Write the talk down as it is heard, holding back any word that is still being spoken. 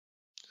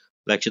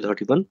Lecture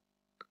 31,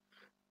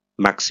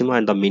 Maxima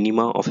and the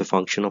minima of a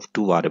function of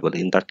two variables.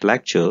 In that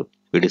lecture,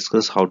 we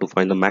discuss how to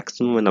find the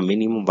maximum and the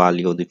minimum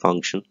value of the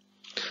function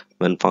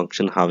when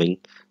function having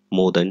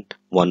more than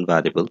one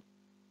variable.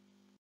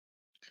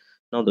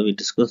 Now that we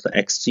discuss the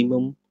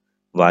extremum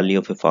value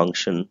of a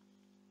function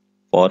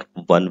for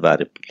one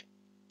variable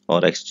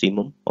or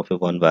extremum of a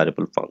one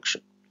variable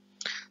function.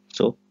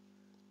 So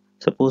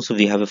suppose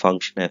we have a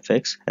function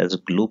fx has a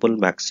global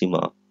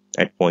maxima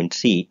at point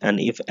C, and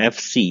if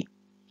fc,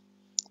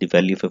 the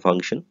value of a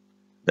function,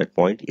 that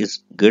point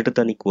is greater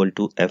than equal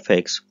to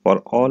fx for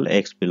all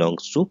x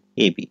belongs to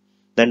AB,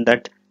 then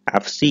that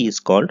fc is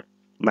called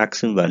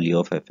maximum value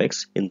of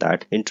fx in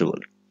that interval.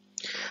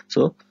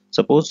 So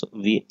suppose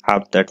we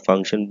have that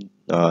function,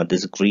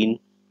 this green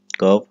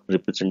curve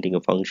representing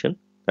a function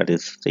that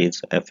is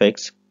says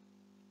fx,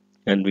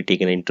 and we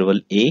take an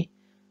interval a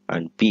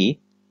and b,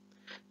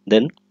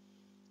 then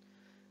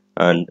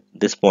and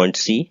this point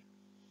C,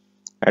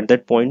 at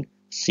that point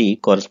C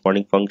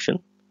corresponding function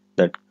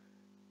that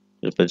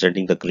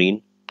representing the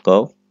green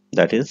curve,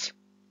 that is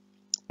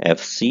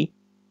fc,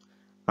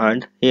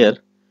 and here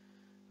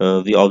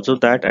we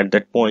observe that at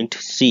that point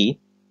C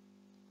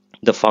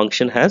the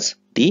function has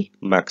the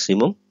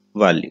maximum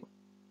value.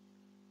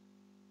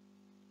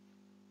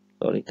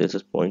 Sorry, this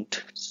is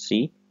point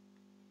C,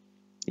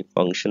 the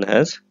function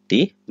has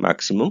the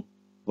maximum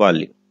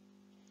value.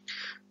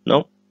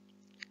 Now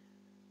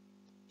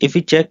if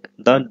we check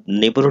the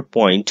neighborhood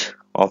point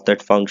of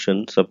that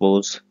function,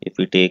 suppose if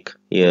we take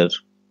here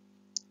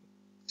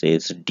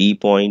says D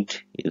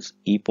point is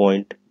E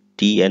point,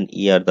 D and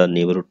E are the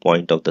neighborhood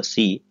point of the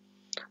C,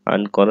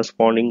 and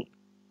corresponding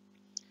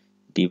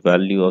the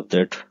value of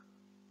that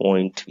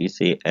point we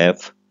say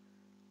F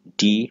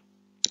D,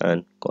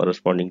 and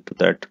corresponding to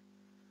that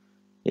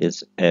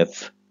is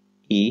F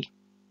E.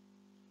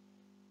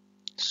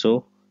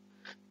 So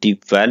the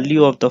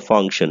value of the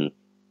function,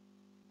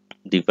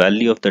 the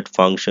value of that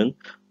function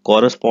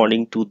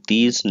corresponding to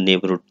these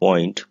neighborhood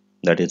point,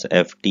 that is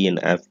FD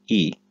and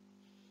FE,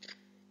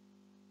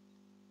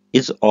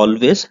 is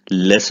always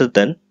lesser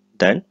than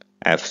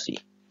FC.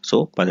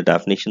 So by the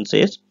definition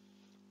says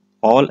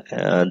all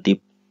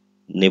the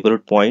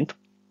neighborhood point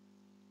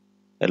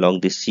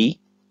along the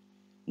C,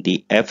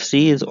 the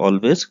FC is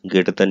always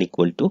greater than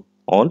equal to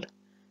all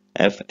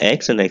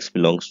Fx and x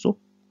belongs to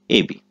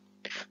AB.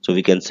 So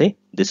we can say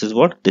this is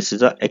what, this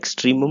is a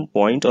extremum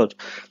point, or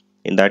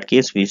in that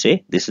case we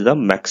say this is a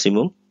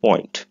maximum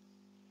point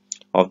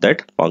of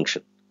that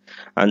function.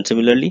 And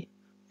similarly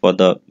for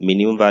the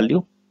minimum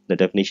value, the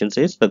definition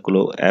says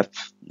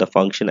the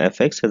function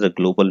fx has a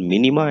global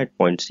minima at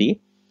point C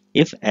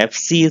if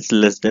fc is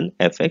less than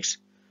fx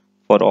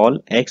for all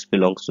x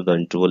belongs to the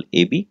interval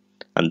AB,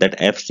 and that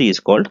fc is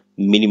called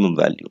minimum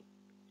value.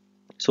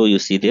 So you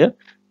see there,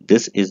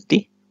 this is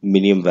the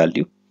minimum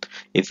value.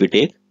 If we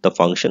take the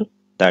function,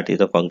 that is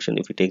a function,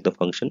 if we take the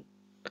function,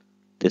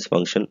 this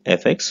function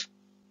fx,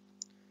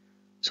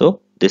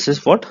 so this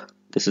is what,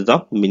 this is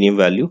the minimum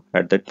value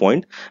at that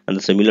point.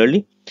 And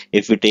similarly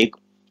if we take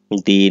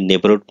the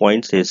neighborhood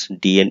points is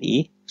D and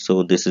E,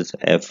 so this is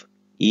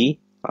FE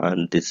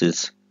and this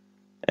is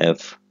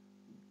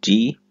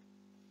FG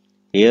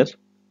here,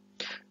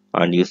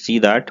 and you see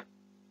that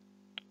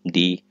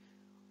the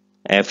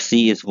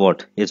FC is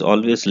what, is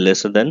always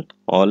lesser than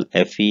all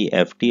FE,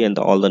 FT and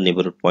all the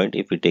neighborhood point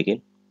if we take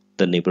in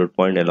the neighborhood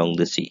point along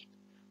the C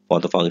for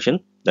the function,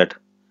 that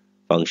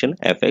function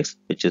fx,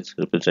 which is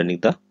representing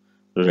the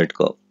red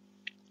curve.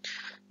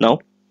 Now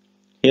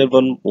here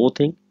one more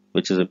thing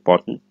which is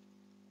important.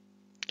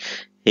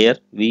 Here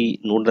we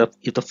know that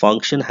if the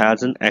function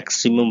has an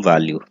extremum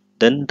value,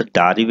 then the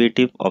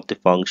derivative of the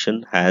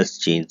function has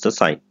changed the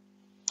sign.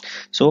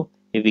 So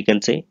if we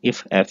can say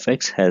if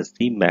fx has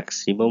the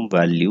maximum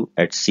value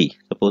at C,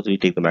 suppose we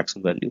take the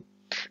maximum value,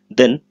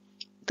 then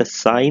the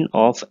sign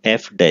of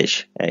f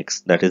dash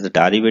x, that is the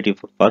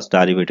derivative, first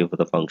derivative of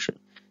the function,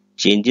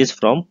 changes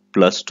from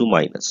plus to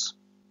minus.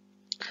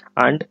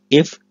 And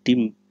if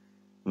the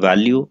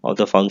value of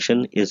the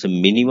function is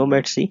minimum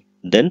at C,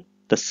 then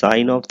the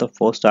sign of the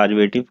first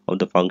derivative of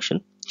the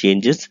function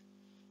changes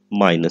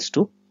minus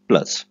to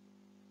plus.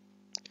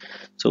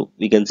 So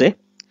we can say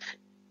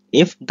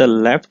if the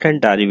left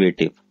hand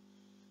derivative,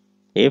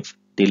 if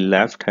the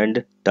left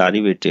hand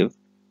derivative,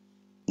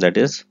 that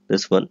is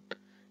this one,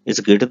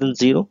 is greater than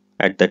 0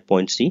 at that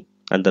point C,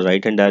 and the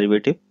right hand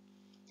derivative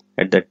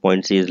at that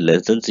point C is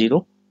less than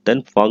 0,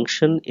 then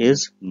function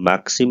is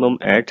maximum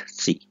at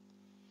C.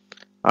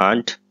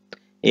 And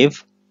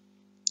if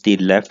the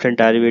left hand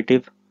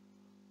derivative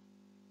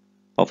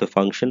of a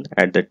function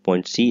at that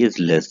point C is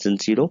less than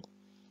 0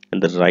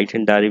 and the right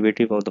hand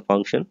derivative of the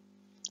function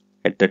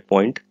at that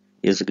point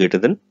is greater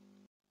than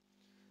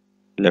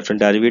left hand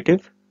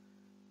derivative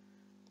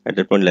at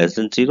that point less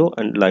than 0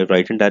 and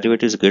right hand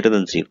derivative is greater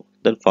than 0,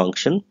 then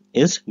function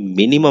is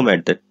minimum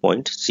at that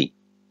point C.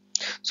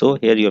 So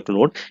here you have to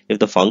note, if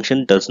the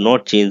function does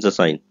not change the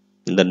sign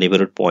in the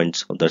neighborhood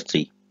points of the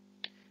C,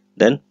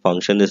 then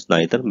function is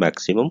neither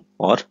maximum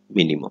or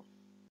minimum.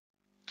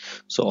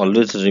 So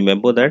always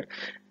remember that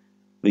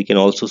we can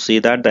also say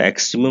that the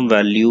extremum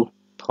value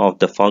of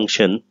the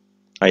function,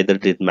 either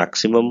it is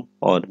maximum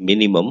or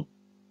minimum,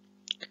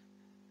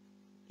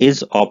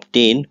 is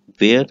obtained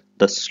where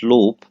the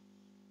slope,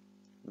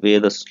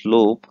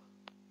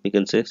 we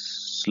can say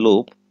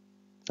slope,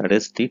 that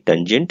is the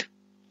tangent,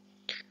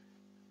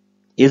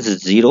 is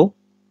 0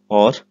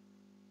 or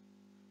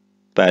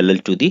parallel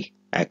to the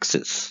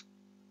axis.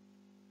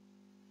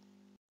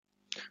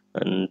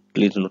 And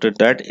please note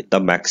that the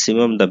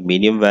maximum, the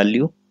minimum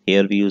value,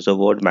 here we use the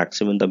word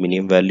maximum, the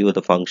minimum value of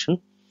the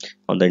function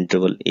on the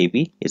interval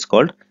AB is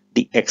called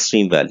the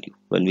extreme value.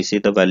 When we say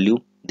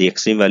the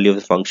extreme value of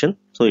the function,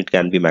 so it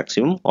can be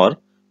maximum or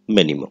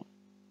minimum.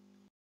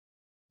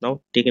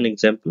 Now take an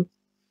example.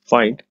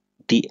 Find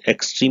the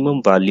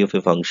extremum value of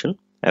a function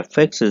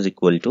fx is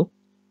equal to,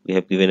 we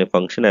have given a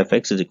function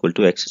fx is equal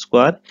to x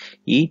square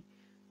e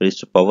raised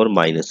to power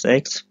minus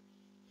x,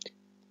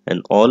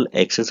 and all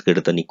x is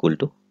greater than equal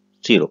to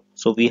 0.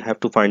 So we have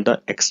to find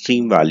the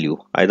extreme value,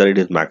 either it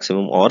is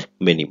maximum or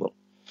minimum.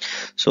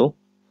 So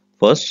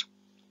first,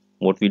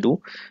 what we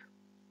do,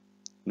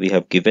 we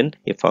have given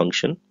a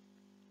function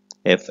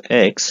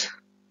fx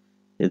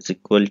is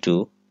equal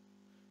to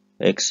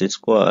x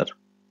square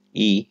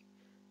e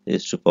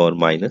raised to power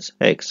minus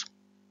x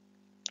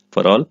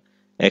for all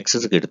x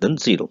is greater than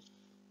 0.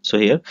 So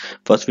here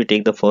first we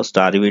take the first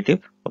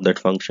derivative of that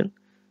function,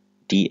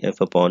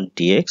 df upon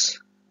dx.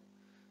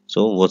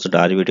 So what's the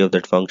derivative of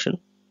that function?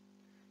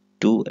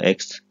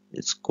 2x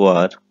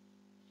square,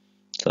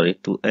 sorry,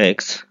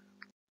 2x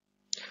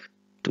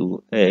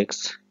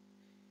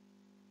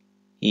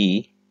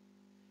e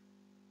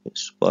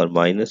raised to power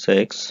minus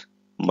x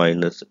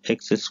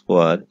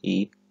square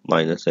e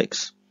minus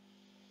x.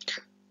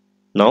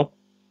 Now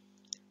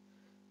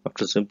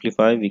after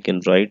simplify, we can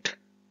write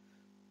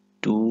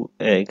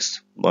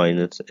 2x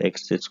minus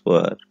x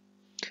square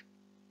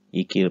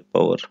e to the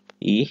power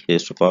e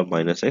raised to power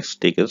minus x,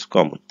 take as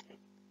common.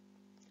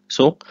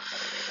 So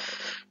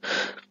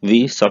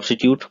we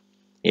substitute,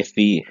 if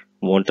we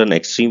want an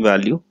extreme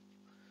value,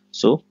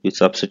 so we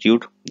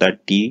substitute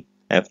that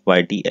df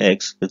by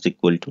dx is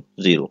equal to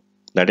 0,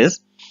 that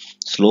is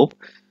slope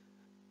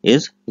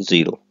is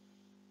 0.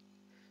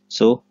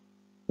 So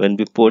when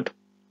we put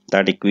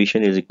that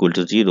equation is equal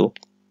to 0,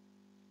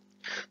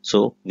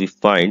 so we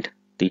find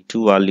the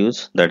two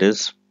values, that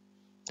is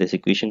this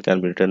equation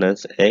can be written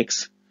as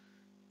x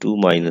 2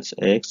 minus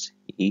x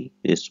e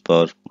raised to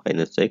power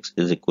minus x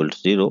is equal to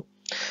 0.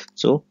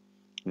 So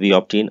we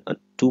obtain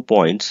 2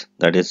 points,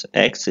 that is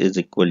x is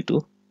equal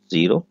to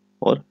 0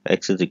 or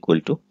x is equal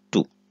to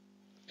 2.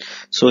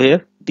 So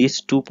here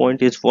these 2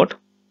 points is what?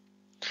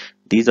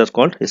 These are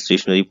called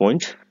stationary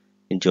points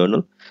in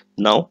journal.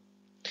 Now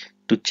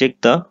to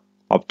check the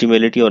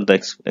optimality or the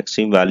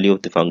extreme value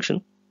of the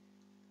function,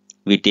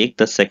 we take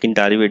the second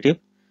derivative.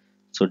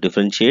 So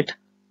differentiate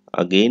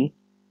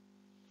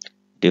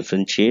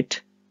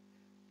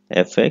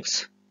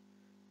fx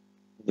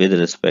with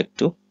respect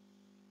to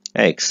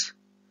x.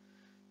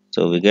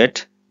 So we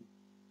get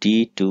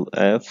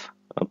d2f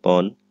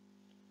upon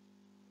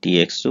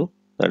dx2,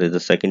 that is the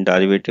second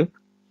derivative.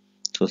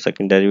 So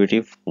second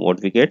derivative,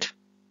 what we get?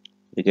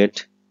 We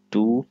get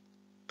 2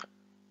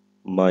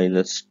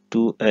 minus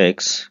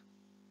 2x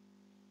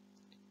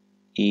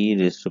e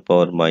raised to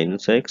power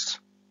minus x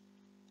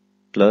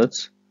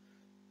plus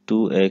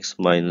 2x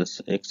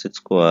minus x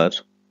square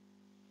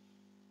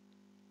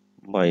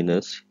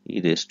minus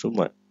e raised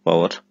to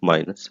power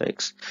minus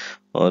x.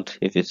 Or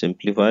if we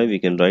simplify, we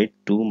can write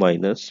 2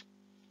 minus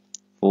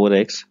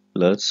 4x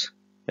plus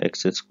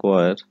x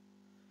square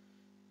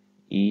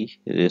e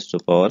raised to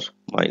power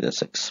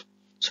minus x.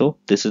 So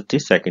this is the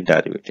second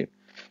derivative.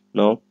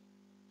 Now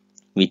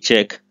we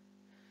check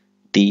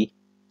the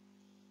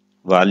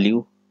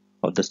value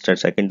of the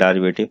second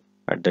derivative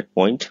at that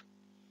point.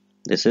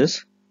 This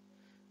is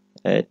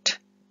at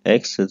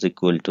x is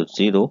equal to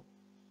 0,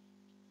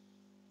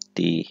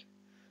 the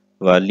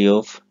value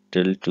of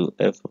del to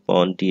f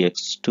upon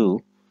dx2,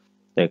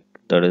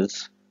 that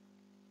is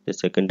the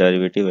second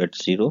derivative at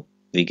 0,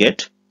 we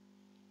get,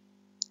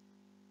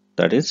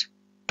 that is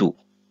 2.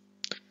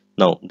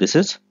 Now this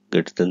is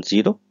greater than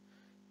 0,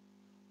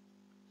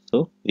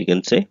 so we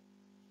can say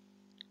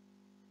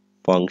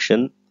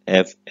function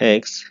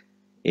fx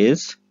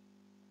is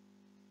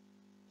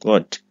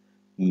what?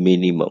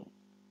 Minimum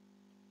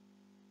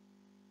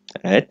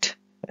at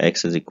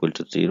x is equal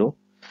to 0.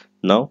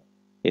 Now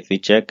if we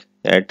check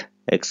at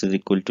x is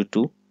equal to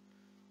 2,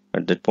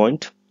 at that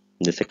point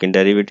the second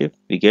derivative,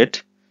 we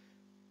get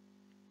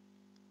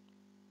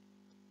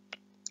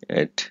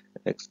at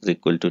x is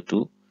equal to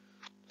 2,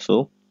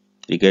 so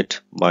we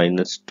get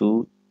minus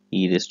 2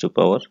 e raised to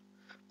power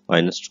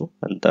minus 2,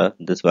 and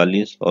this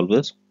value is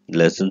always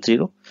less than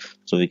 0.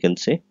 So we can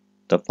say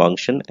the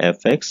function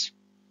fx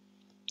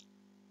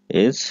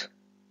is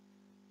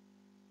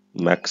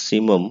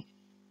maximum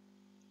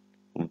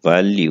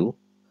value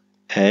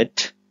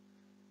at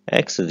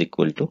x is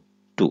equal to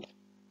 2,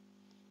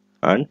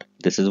 and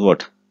this is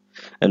what?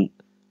 And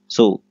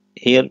so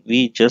here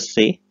we just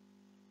say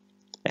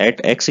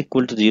at x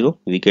equal to 0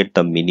 we get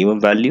the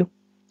minimum value,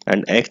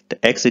 and at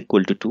x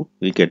equal to 2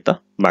 we get the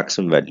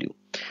maximum value.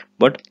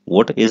 But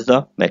what is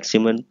the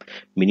maximum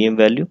minimum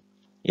value?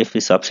 If we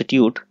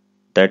substitute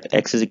that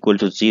x is equal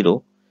to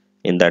 0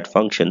 in that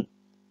function,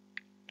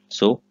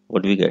 so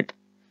what we get?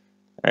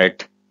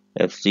 At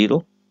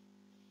f0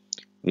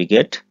 we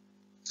get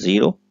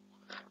 0,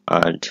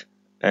 and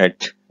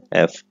at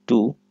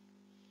f2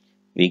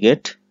 we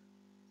get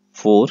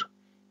 4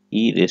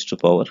 e raised to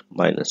power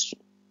minus 2.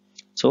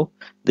 So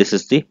this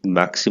is the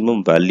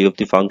maximum value of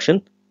the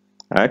function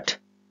at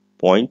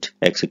point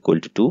x equal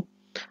to 2,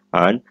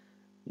 and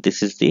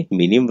this is the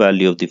minimum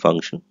value of the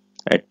function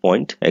at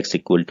point x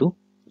equal to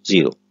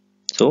 0.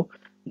 So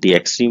the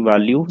extreme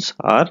values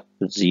are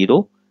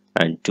 0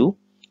 and 2,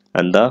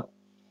 and the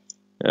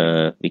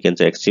we can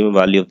say extreme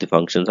value of the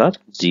functions are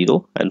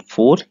 0 and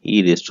 4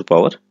 e raised to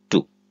power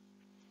 2.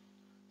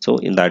 So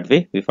in that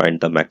way we find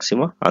the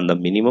maxima and the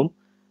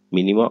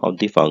minima of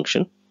the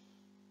function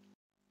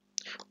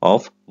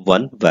of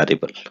one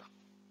variable.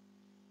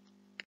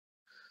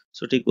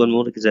 So take one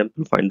more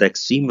example. Find the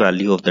extreme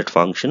value of that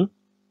function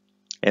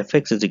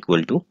fx is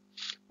equal to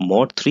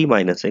mod 3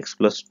 minus x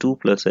plus 2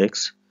 plus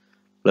x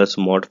plus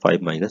mod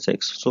 5 minus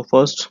x. So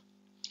first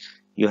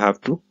you have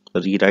to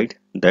rewrite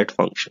that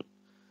function.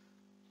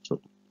 So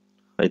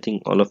I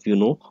think all of you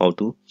know how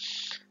to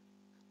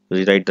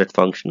rewrite that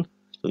function.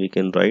 So we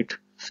can write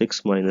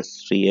 6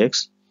 minus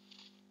 3x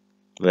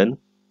when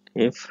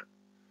if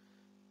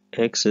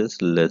x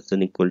is less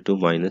than equal to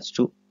minus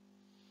 2,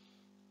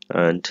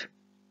 and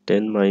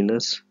 10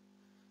 minus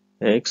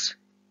x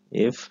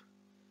if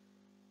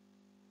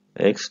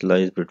x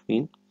lies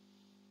between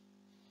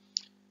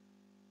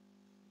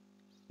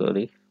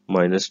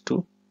minus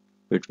 2,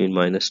 between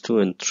minus 2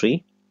 and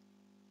 3,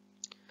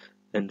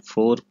 and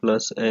 4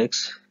 plus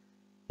x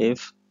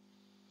if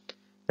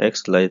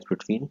x lies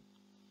between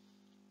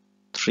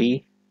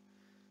 3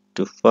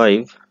 to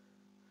 5,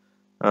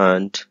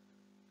 and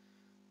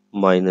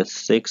minus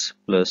 6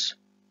 plus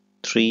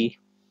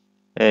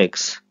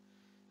 3x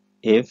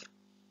if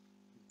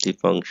the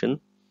function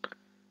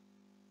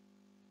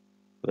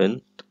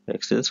when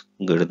x is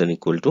greater than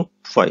equal to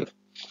 5.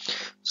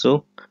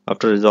 So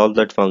after resolve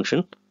that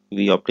function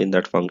we obtain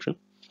that function.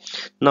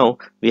 Now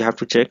we have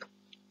to check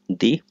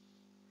the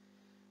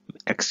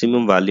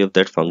maximum value of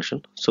that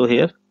function. So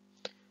here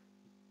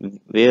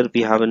where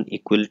we have an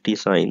equality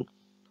sign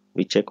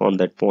we check on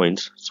that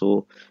points.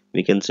 So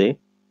we can say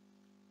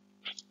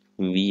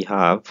we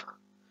have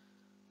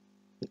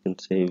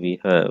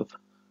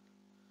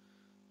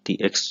the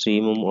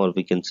extremum, or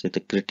we can say the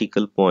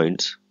critical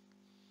points.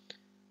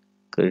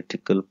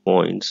 Critical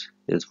points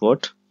is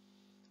what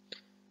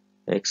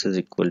x is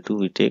equal to,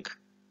 we take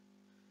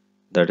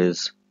that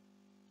is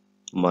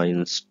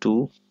minus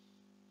 2,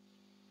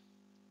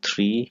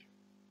 3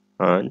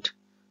 and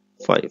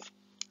 5.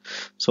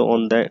 So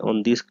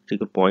on these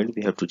critical point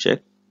we have to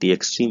check the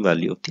extreme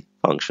value of the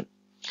function.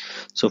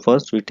 So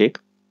first we take,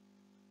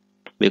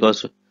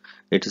 because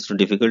it is too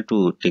difficult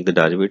to take the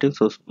derivative,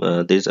 so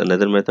there is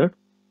another method.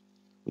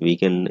 We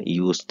can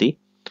use the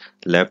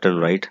left and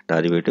right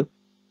derivative.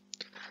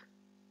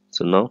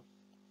 So now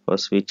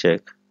first we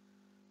check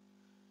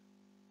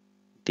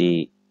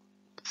the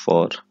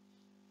for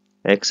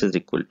x is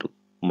equal to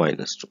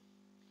minus 2.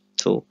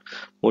 So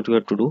what you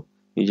have to do,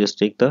 you just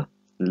take the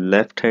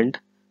left hand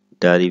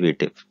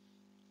derivative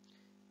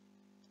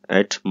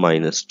at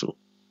minus 2.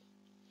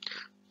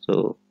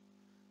 So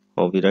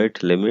how we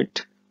write?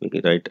 Limit, we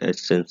can write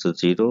h tends to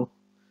 0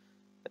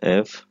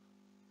 f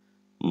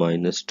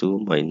minus 2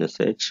 minus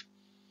h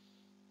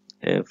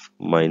f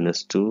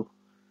minus 2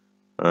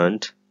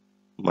 and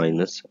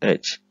minus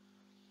h.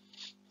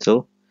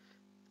 So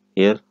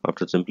here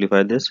after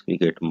simplify this we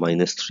get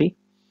minus 3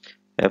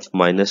 f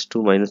minus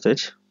 2 minus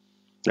h,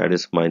 that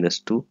is minus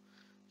 2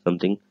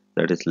 something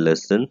that is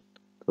less than,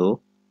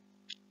 so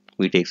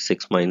we take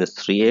 6 minus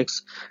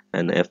 3x,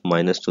 and f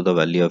minus 2, the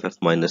value of f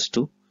minus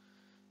 2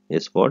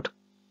 is what?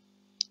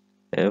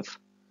 F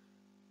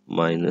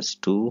minus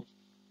 2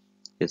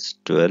 is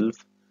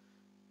 12,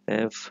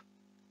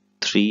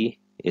 f3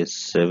 is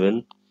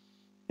 7,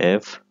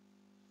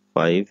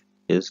 f5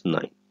 is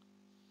 9.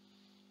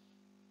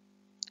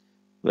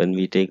 When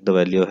we take the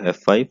value of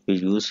f5 we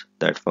use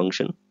that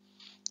function,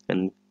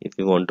 and if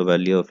we want the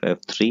value of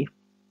f3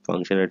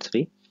 function at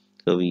 3,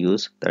 so we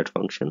use that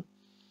function,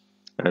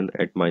 and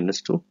at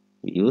minus 2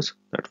 we use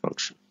that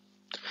function.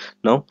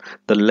 Now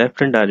the left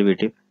hand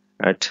derivative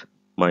at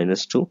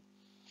minus 2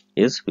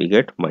 is we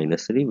get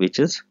minus 3, which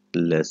is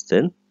less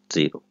than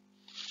 0.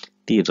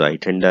 The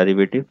right hand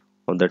derivative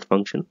of that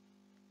function,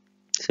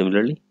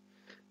 similarly,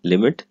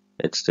 limit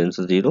h tends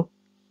to 0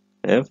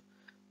 f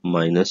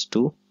minus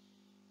 2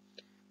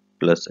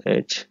 plus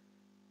h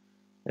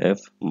f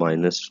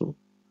minus 2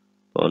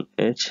 on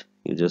h,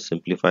 you just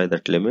simplify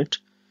that limit,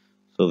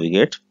 so we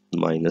get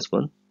minus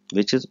 1,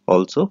 which is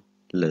also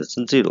less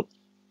than 0.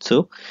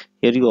 So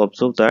here you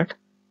observe that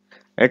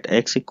at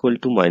x equal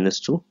to minus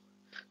 2,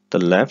 the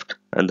left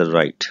and the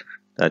right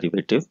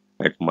derivative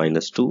at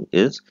minus 2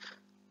 is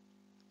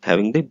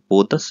having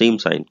both the same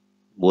sign,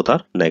 both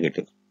are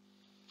negative.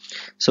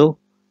 So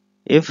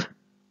if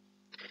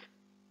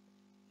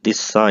this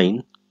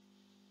sign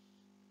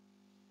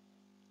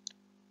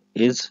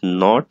is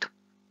not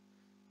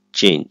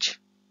change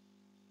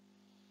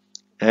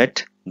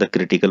at the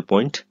critical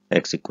point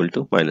x equal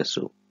to minus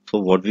 2, so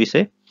what we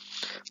say,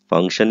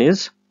 function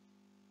is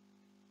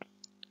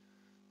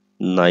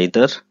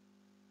neither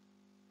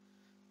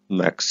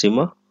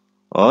maxima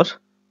or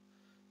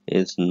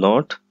is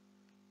not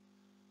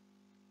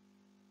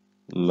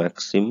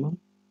maximum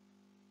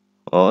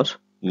or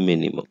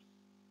minimum.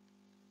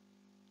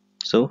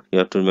 So you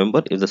have to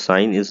remember, if the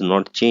sign is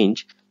not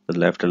changed the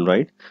left and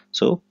right,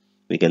 so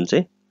we can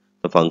say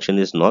the function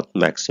is not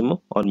maximum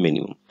or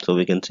minimum. So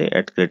we can say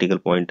at critical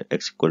point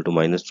x equal to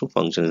minus 2,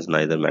 function is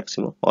neither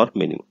maximum or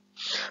minimum.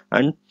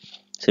 And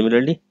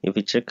similarly, if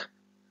we check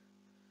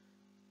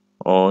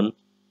on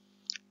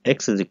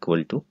x is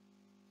equal to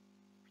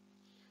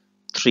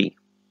 3,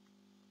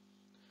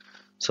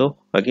 so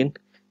again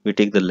we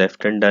take the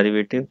left hand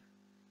derivative,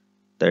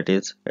 that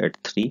is at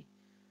 3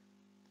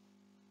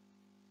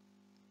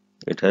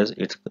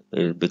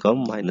 it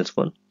become minus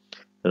 1.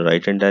 The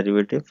right hand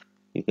derivative,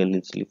 you can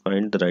easily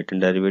find the right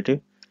hand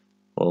derivative,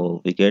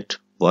 we get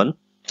 1.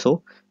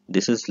 So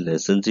this is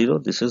less than 0,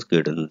 this is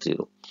greater than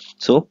 0.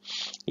 So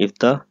if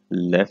the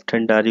left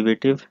hand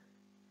derivative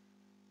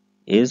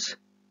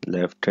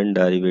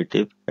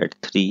at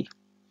 3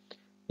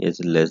 is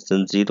less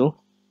than 0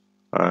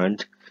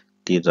 and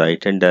the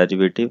right hand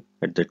derivative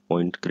at that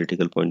point,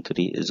 critical point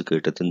 3, is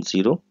greater than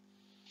 0,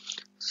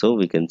 so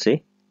we can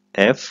say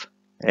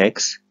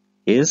fx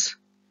is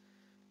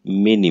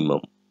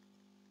minimum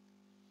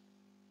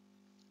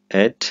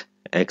at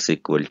x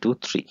equal to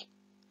 3.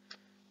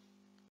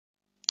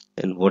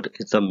 And what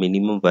is the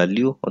minimum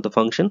value of the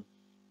function?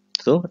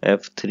 So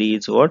f3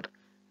 is what?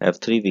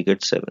 F3 we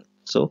get 7.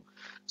 So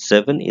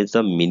 7 is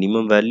the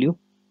minimum value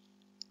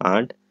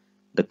and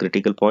the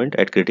critical point,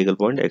 at critical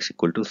point x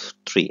equal to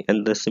 3.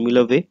 And the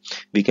similar way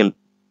we can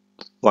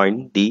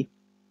find the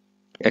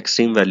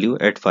extreme value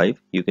at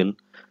 5. You can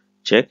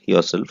check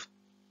yourself.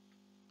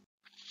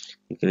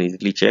 You can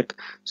easily check.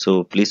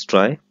 So please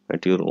try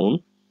at your own.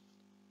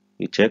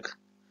 You check.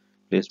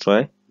 Please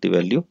try the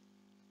value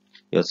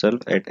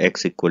yourself at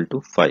x equal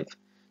to 5.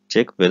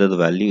 Check whether the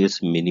value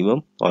is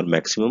minimum or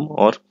maximum,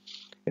 or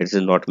it is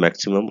not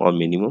maximum or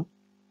minimum.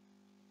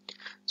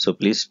 So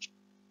please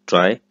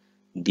try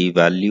the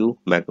value,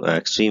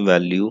 extreme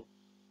value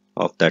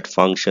of that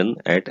function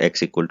at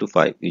x equal to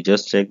 5. You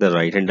just check the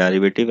right hand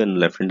derivative and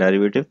left hand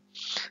derivative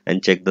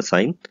and check the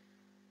sign.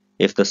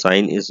 If the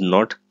sign is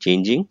not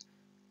changing,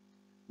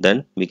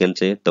 then we can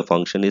say the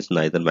function is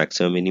neither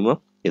maximum minimum.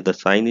 If the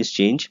sign is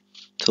changed,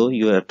 so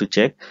you have to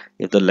check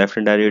if the left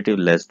hand derivative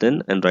less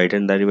than and right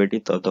hand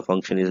derivative of the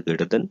function is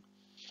greater than,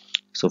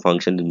 so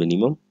function is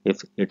minimum.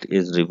 If it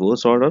is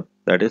reverse order,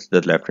 that is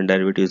the left hand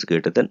derivative is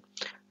greater than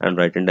and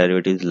right hand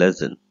derivative is less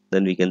than,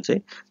 then we can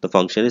say the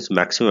function is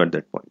maximum at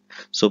that point.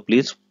 So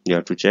please, you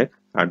have to check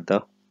at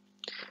the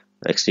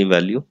extreme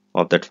value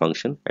of that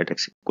function at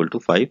x equal to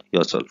 5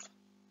 yourself.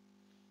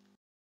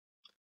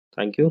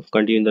 Thank you.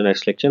 Continue in the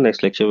next lecture.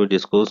 Next lecture will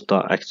discuss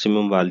the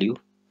maximum value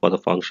for the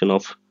function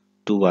of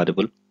two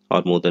variable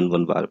or more than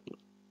one variable.